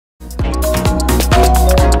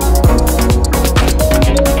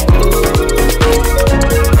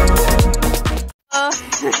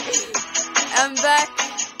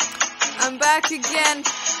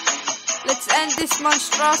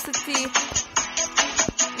monstrosity.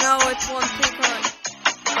 No, it won't take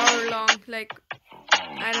hour long. Like,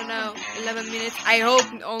 I don't know, 11 minutes. I hope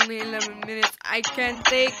only 11 minutes. I can't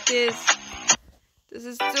take this. This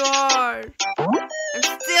is too hard. I'm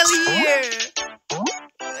still here.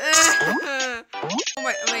 Oh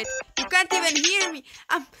my, wait. You can't even hear me.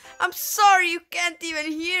 I'm sorry. You can't even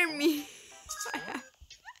hear me.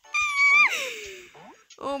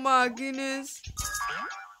 Oh my goodness.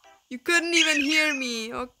 You couldn't even hear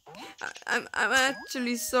me. Okay. I'm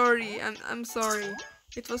actually sorry. I'm sorry.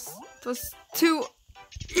 It was too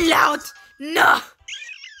loud. No.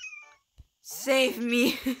 Save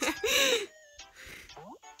me.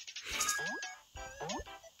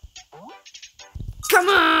 Come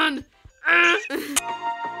on.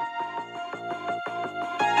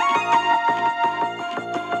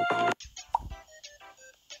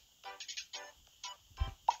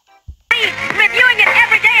 Reviewing it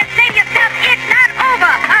every day and saying yourself, it's not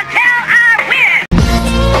over until I win.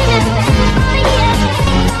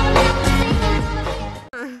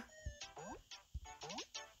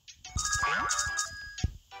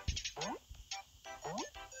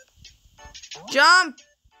 Jump.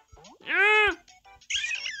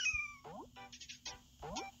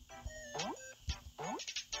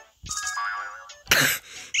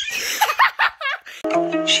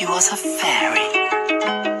 She was a fairy.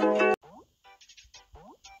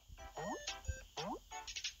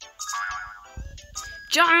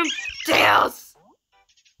 Jump, Tails!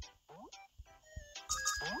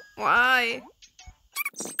 Why?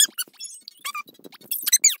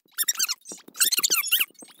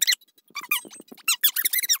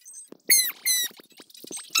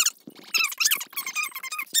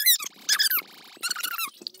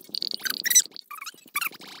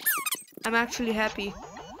 I'm actually happy.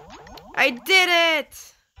 I did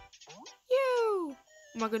it! You! Oh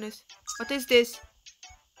my goodness. What is this?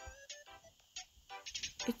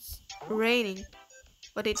 It's raining,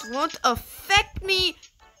 but it won't affect me.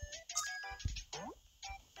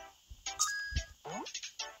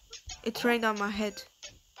 It rained on my head.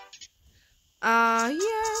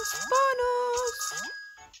 Yes, bonus.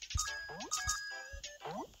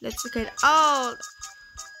 Let's look at. Oh,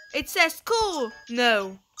 it says cool.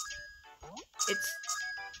 No, it's.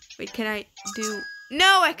 Wait, can I do?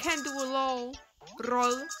 No, I can't do a lol.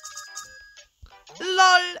 Roll.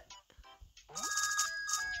 Lol.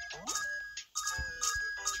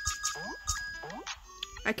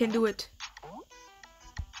 I can do it.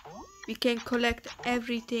 We can collect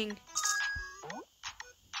everything.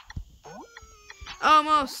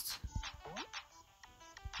 Almost.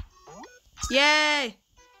 Yay!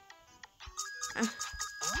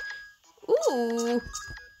 Ooh,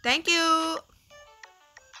 thank you.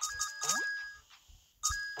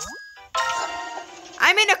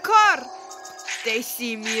 I'm in a car. They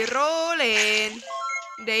see me rolling.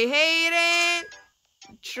 They hate it.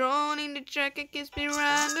 Thrown in the track and kiss me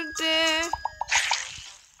round the day.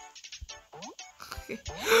 Okay.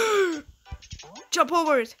 Jump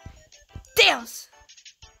over it. Tails.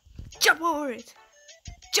 Jump over it.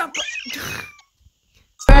 Jump.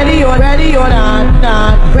 Ready or not,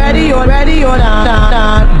 not ready or not,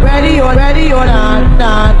 not ready or not,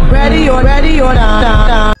 not ready or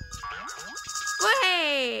not.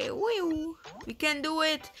 Way, woo. We can do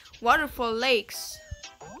it. Waterfall lakes.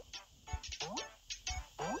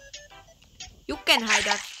 You can hide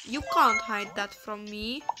that. You can't hide that from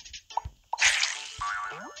me.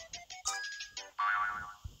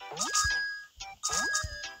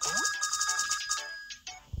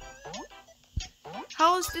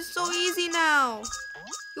 How is this so easy now?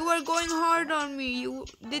 You were going hard on me. You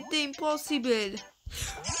did the impossible.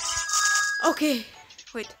 Okay,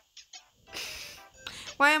 wait.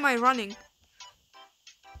 Why am I running?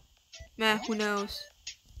 Meh, who knows?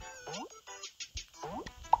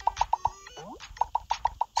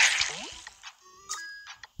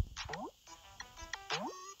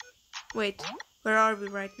 Wait, where are we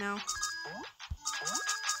right now?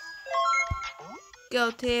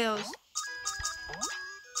 Go, Tails.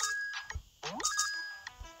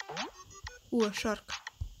 Ooh, a shark.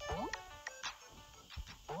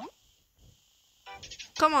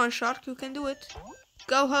 Come on, shark, you can do it.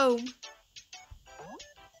 Go home.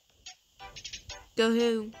 Go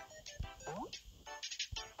home.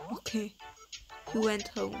 Okay, he went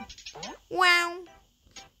home. Wow.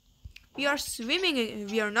 We are swimming.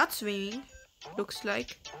 We are not swimming. Looks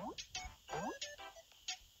like.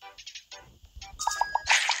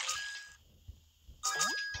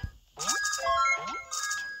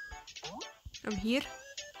 I'm here.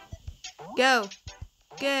 Go.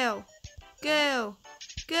 Go. Go.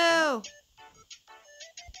 Go.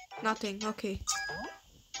 Nothing. Okay.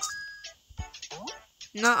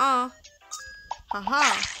 Nuh-uh.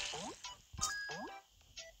 Haha.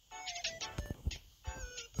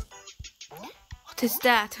 What is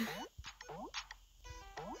that?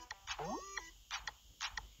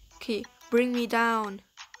 Okay, bring me down.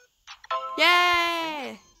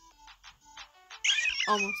 Yay!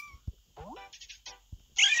 Almost.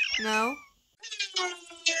 No.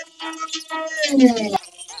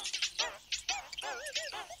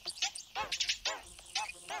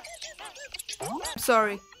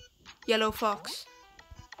 Sorry, yellow fox.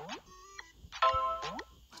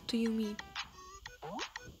 What do you mean?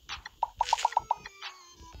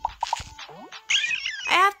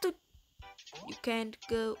 I have to. You can't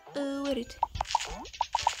go over it.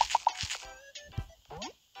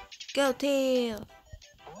 Go tail.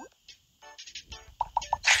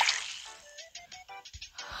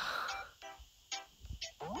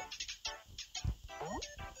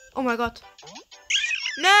 Oh my god.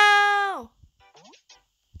 No!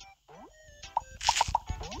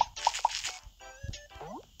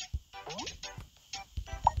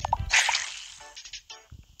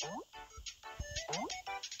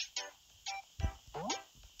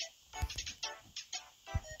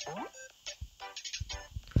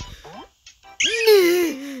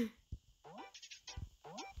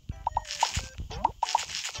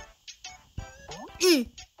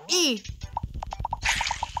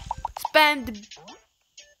 Spam the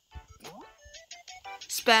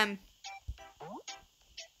spam.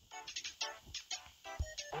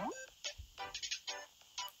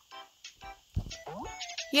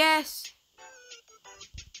 Yes.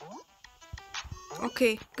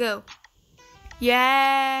 Okay, go.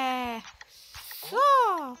 Yeah. So.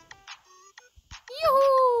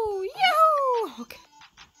 Yoo-hoo! Yoo-hoo! Okay.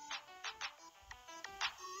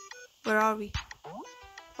 Where are we?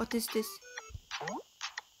 What is this?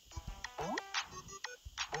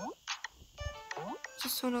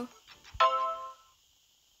 Just wanna.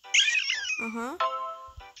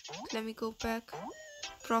 Let me go back.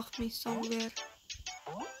 Brought me somewhere.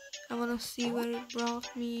 I wanna see where it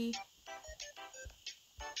brought me.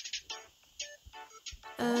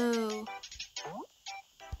 Oh.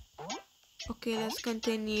 Okay, let's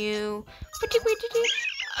continue.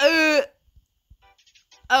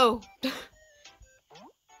 Oh.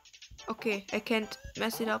 Okay, I can't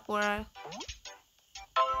mess it up or I...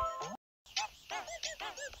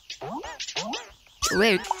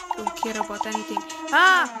 Wait. Don't care about anything.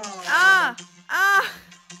 Ah!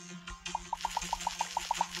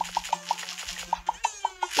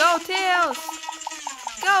 Go Tails!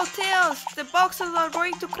 Go Tails! The boxes are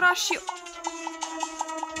going to crush you.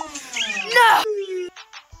 No!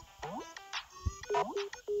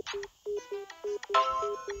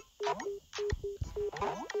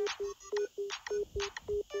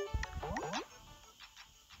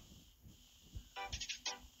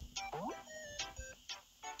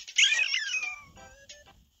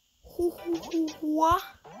 What?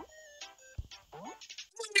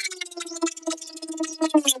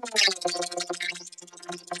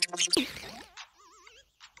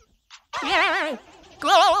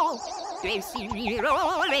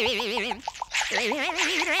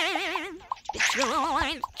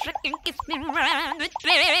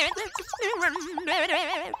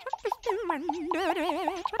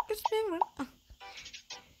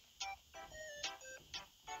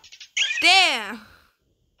 Damn!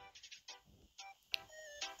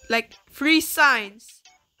 Like free signs.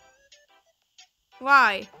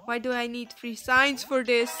 Why? Why do I need free signs for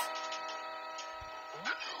this?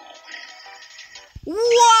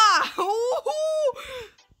 Wow!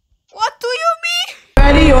 What do you mean?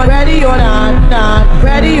 Ready or not,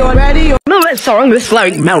 ready or. No, that song is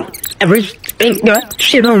like melt everything got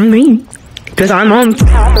shit on me. Cause I'm on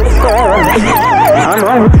top of the score. I'm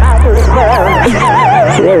on top of the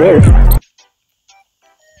score.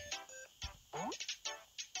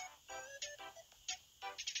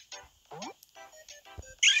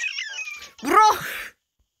 Bro!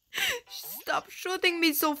 Stop shooting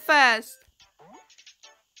me so fast.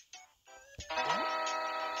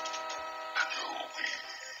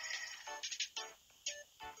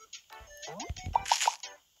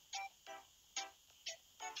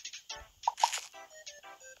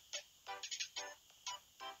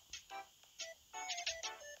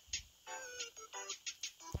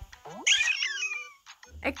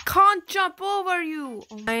 I can't jump over you.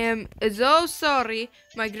 I am so sorry.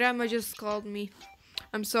 My grandma just called me.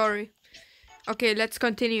 I'm sorry. Okay, let's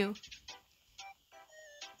continue.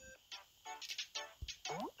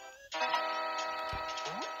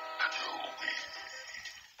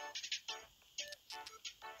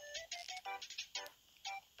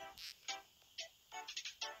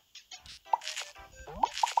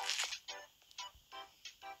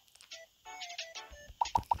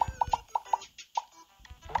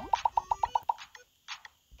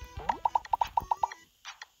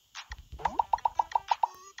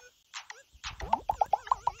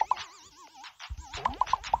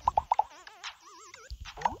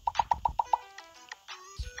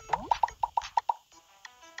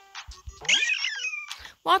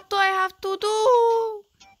 What do I have to do?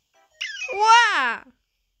 Wow!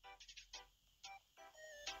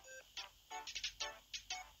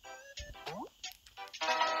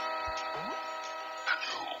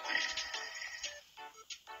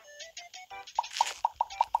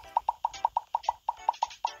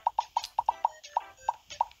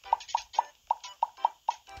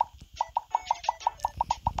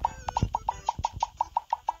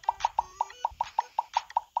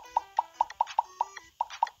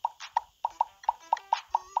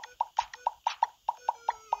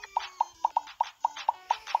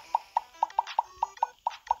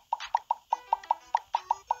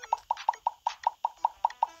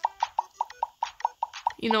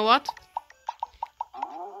 You know what?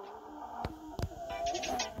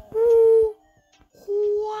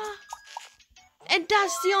 And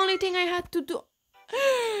that's the only thing I had to do.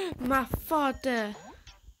 My father.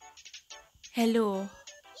 Hello.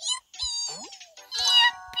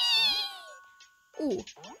 Ooh.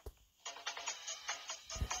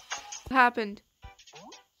 What happened?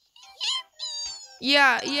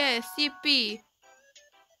 Yeah, yes, yippee.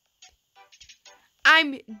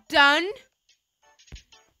 I'm done.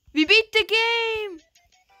 We beat the game!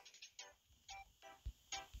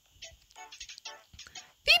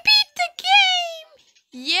 We beat the game!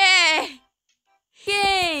 Yeah!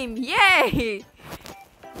 Game! Yay!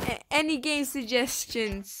 Any game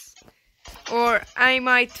suggestions? Or I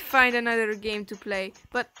might find another game to play.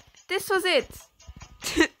 But this was it.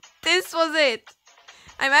 This was it.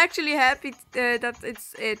 I'm actually happy that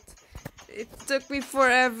it's it. It took me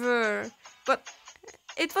forever. But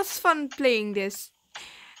it was fun playing this.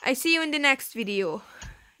 I see you in the next video.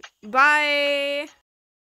 Bye!